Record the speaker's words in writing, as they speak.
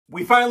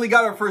We finally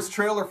got our first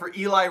trailer for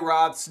Eli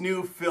Roth's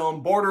new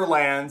film,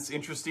 Borderlands.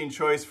 Interesting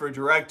choice for a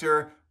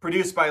director,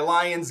 produced by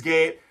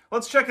Lionsgate.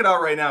 Let's check it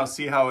out right now,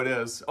 see how it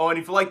is. Oh, and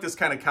if you like this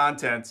kind of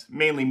content,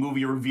 mainly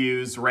movie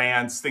reviews,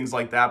 rants, things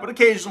like that, but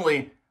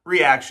occasionally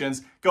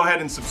reactions, go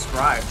ahead and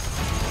subscribe.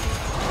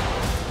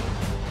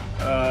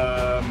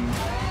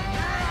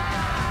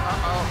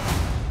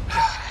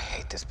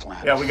 This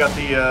plan. Yeah, we got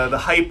the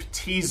hype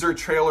teaser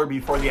trailer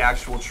before the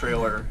actual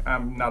trailer.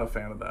 I'm not a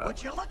fan of that.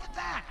 Would you look at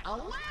that? A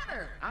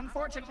ladder!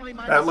 Unfortunately,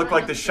 my That looked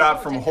like the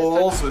shot from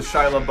Holes with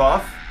Shia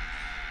LaBeouf.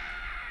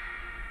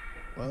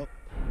 Well,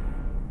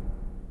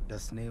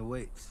 destiny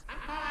awaits.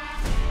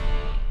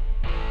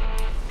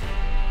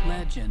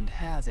 Legend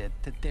has it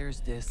that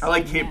there's this. I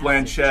like Cate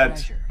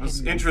Blanchett. I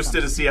was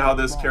interested to see how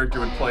this character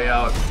would play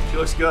out. She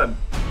looks good.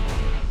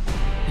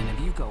 And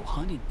if you go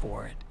hunting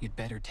for it, you'd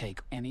better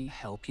take any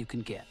help you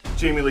can get.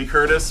 Jamie Lee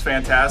Curtis,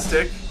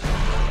 fantastic.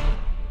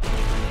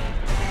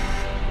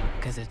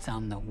 Because it's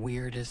on the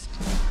weirdest,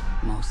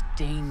 most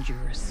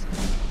dangerous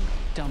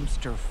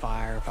dumpster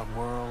fire of a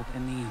world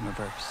in the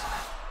universe.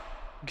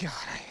 God,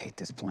 I hate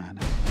this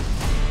planet.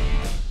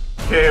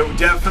 Okay, we're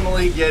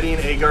definitely getting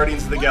a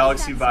Guardians of the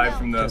Galaxy vibe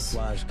from this.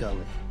 Camouflage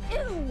color.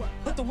 Ew!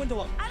 Put the window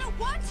up. I don't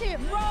want to!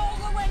 Roll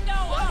the window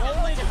up!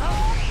 Roll it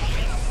up.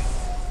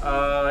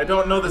 I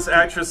don't know this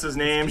actress's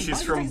name.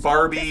 She's from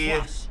Barbie,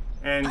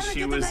 and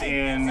she was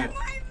in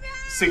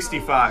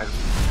 65.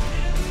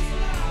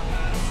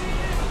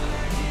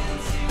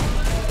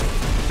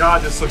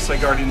 God, this looks like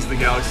Guardians of the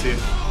Galaxy.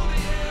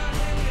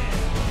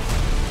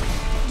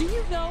 Do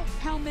you know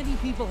how many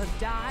people have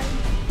died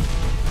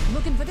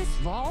looking for this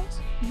vault?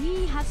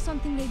 We have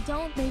something they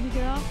don't, baby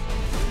girl.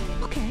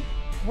 Okay.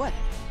 What?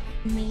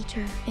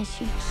 Major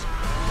issues.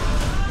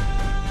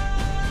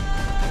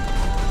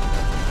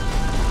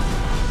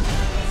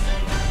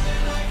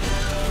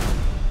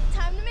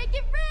 Time to make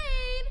it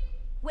rain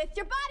with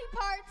your body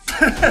parts.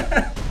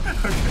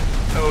 Okay,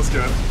 that was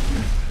good.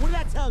 What did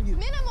I tell you?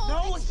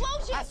 Minimal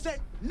explosions. I said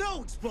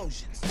no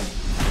explosions.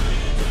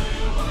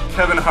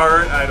 Kevin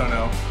Hart, I don't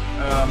know.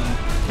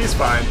 He's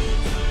fine.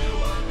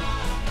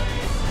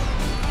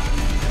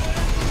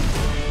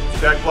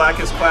 Jack Black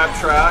is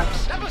Claptrap.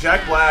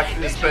 Jack Black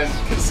has been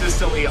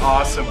consistently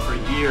awesome for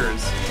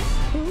years.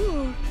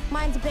 Ooh,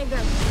 mine's bigger.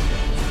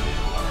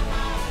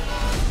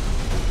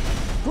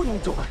 What are you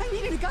doing? I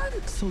needed a gun.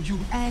 So you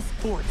asked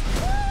for it.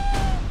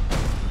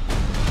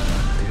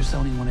 There's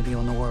only one of you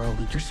in the world,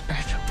 and you're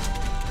special.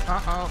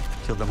 Uh-oh.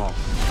 Kill them all.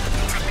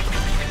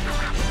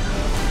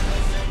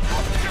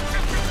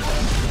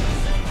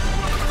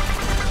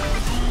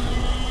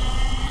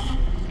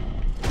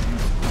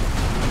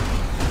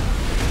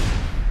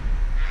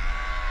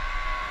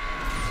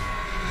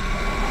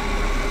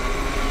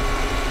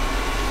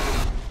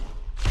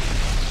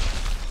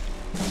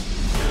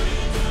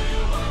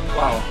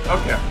 Wow,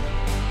 okay.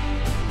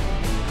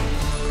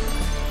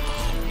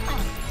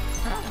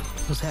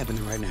 What's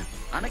happening right now?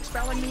 I'm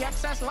expelling the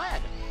excess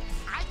lead.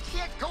 I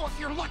can't go if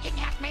you're looking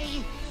at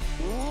me.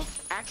 Ooh,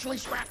 actually,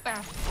 scrap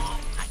that.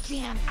 I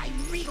can. I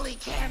really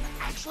can.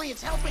 Actually,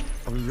 it's helping.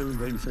 Are we really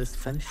waiting for this to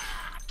finish?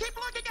 Keep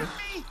looking at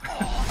me.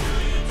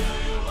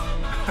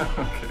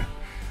 Okay.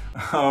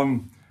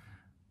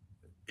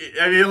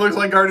 I mean, it looks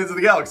like Guardians of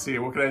the Galaxy.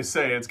 What can I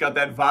say? It's got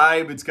that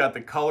vibe. It's got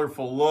the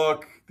colorful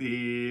look,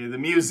 the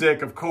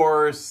music, of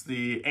course,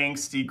 the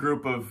angsty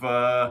group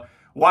of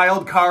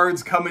wild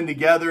cards coming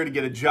together to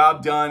get a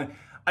job done.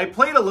 I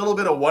played a little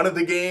bit of one of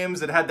the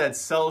games. It had that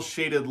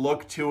cel-shaded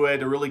look to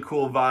it, a really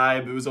cool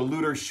vibe. It was a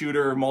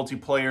looter-shooter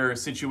multiplayer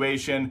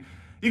situation.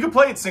 You could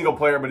play it single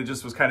player, but it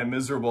just was kind of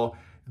miserable.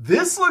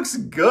 This looks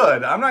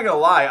good. I'm not gonna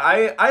lie.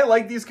 I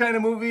like these kind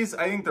of movies.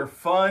 I think they're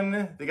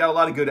fun. They got a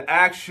lot of good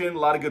action, a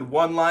lot of good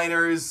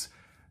one-liners,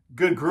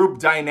 good group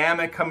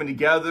dynamic coming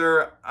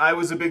together. I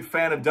was a big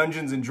fan of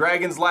Dungeons and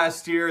Dragons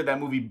last year. That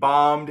movie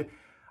bombed.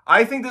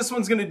 I think this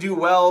one's gonna do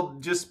well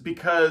just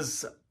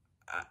because,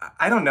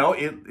 I don't know,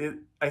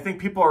 I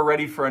think people are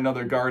ready for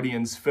another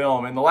Guardians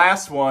film. And the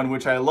last one,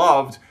 which I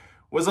loved,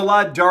 was a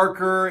lot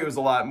darker. It was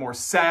a lot more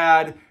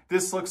sad.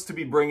 This looks to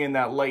be bringing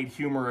that light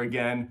humor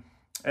again.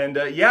 And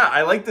yeah,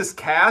 I like this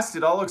cast.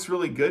 It all looks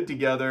really good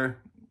together.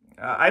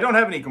 I don't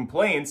have any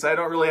complaints. I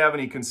don't really have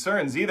any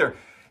concerns either.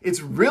 It's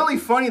really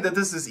funny that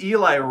this is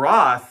Eli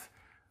Roth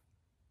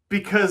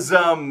because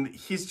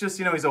he's just,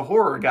 you know, he's a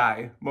horror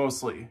guy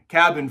mostly.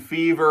 Cabin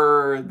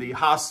Fever, the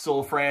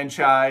Hostel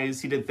franchise.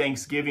 He did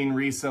Thanksgiving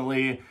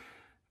recently.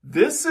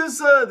 This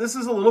is a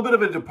little bit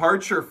of a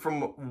departure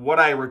from what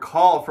I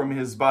recall from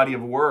his body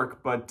of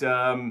work, but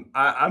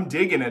I'm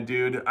digging it,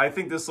 dude. I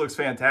think this looks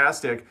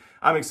fantastic.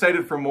 I'm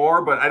excited for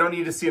more, but I don't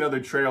need to see another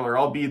trailer.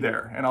 I'll be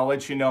there, and I'll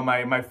let you know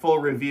my full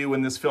review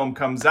when this film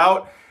comes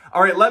out.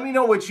 All right, let me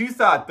know what you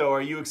thought, though.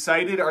 Are you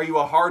excited? Are you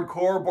a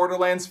hardcore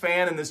Borderlands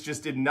fan and this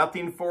just did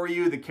nothing for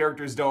you? The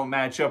characters don't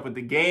match up with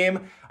the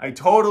game. I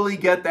totally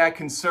get that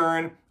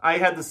concern. I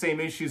had the same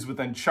issues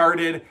with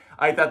Uncharted.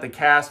 I thought the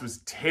cast was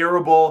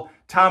terrible.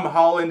 Tom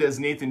Holland as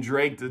Nathan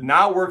Drake did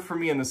not work for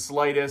me in the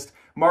slightest.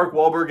 Mark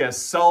Wahlberg as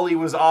Sully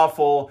was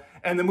awful.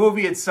 And the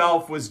movie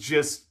itself was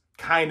just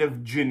kind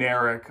of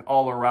generic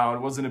all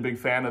around. Wasn't a big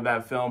fan of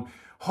that film.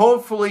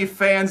 Hopefully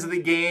fans of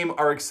the game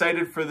are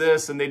excited for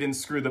this and they didn't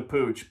screw the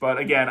pooch. But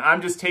again,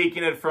 I'm just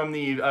taking it from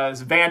the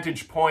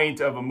vantage point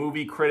of a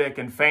movie critic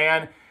and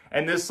fan,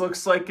 and this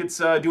looks like it's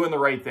doing the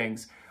right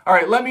things. All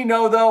right, let me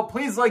know though.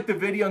 Please like the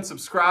video and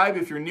subscribe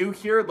if you're new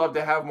here. I'd love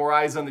to have more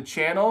eyes on the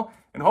channel,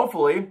 and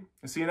hopefully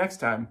I'll see you next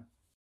time.